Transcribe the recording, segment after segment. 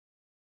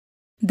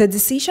The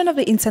decision of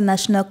the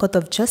International Court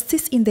of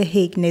Justice in The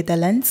Hague,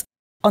 Netherlands,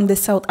 on the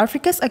South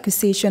Africa's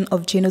accusation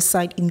of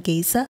genocide in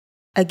Gaza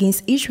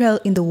against Israel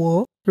in the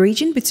war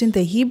raging between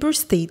the Hebrew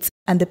state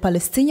and the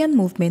Palestinian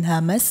movement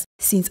Hamas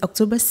since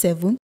October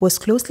 7 was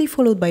closely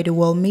followed by the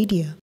world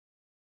media.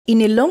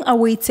 In a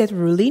long-awaited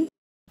ruling,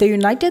 the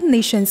United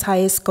Nations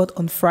highest court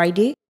on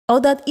Friday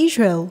ordered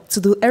Israel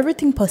to do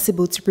everything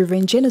possible to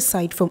prevent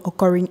genocide from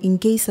occurring in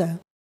Gaza.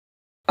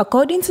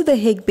 According to the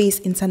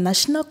Hague-based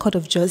International Court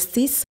of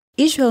Justice,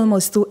 Israel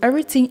must do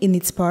everything in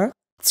its power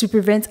to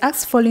prevent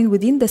acts falling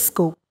within the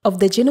scope of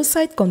the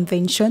Genocide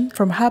Convention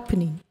from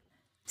happening.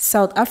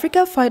 South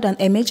Africa filed an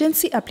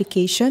emergency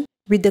application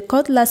with the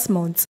court last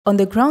month on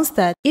the grounds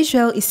that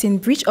Israel is in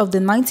breach of the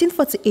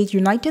 1948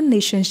 United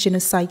Nations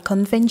Genocide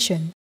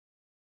Convention.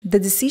 The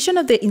decision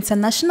of the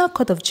International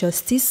Court of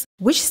Justice,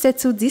 which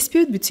settled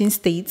disputes between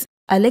states,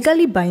 are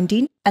legally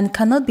binding and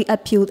cannot be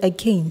appealed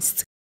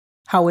against.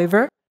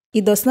 However,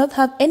 it does not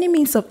have any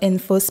means of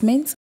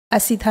enforcement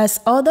as it has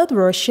ordered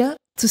Russia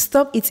to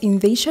stop its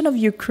invasion of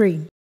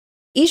Ukraine.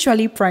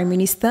 Israeli Prime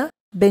Minister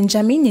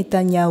Benjamin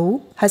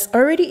Netanyahu has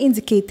already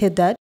indicated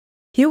that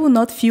he will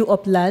not feel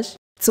obliged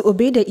to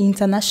obey the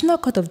International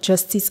Court of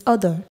Justice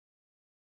order.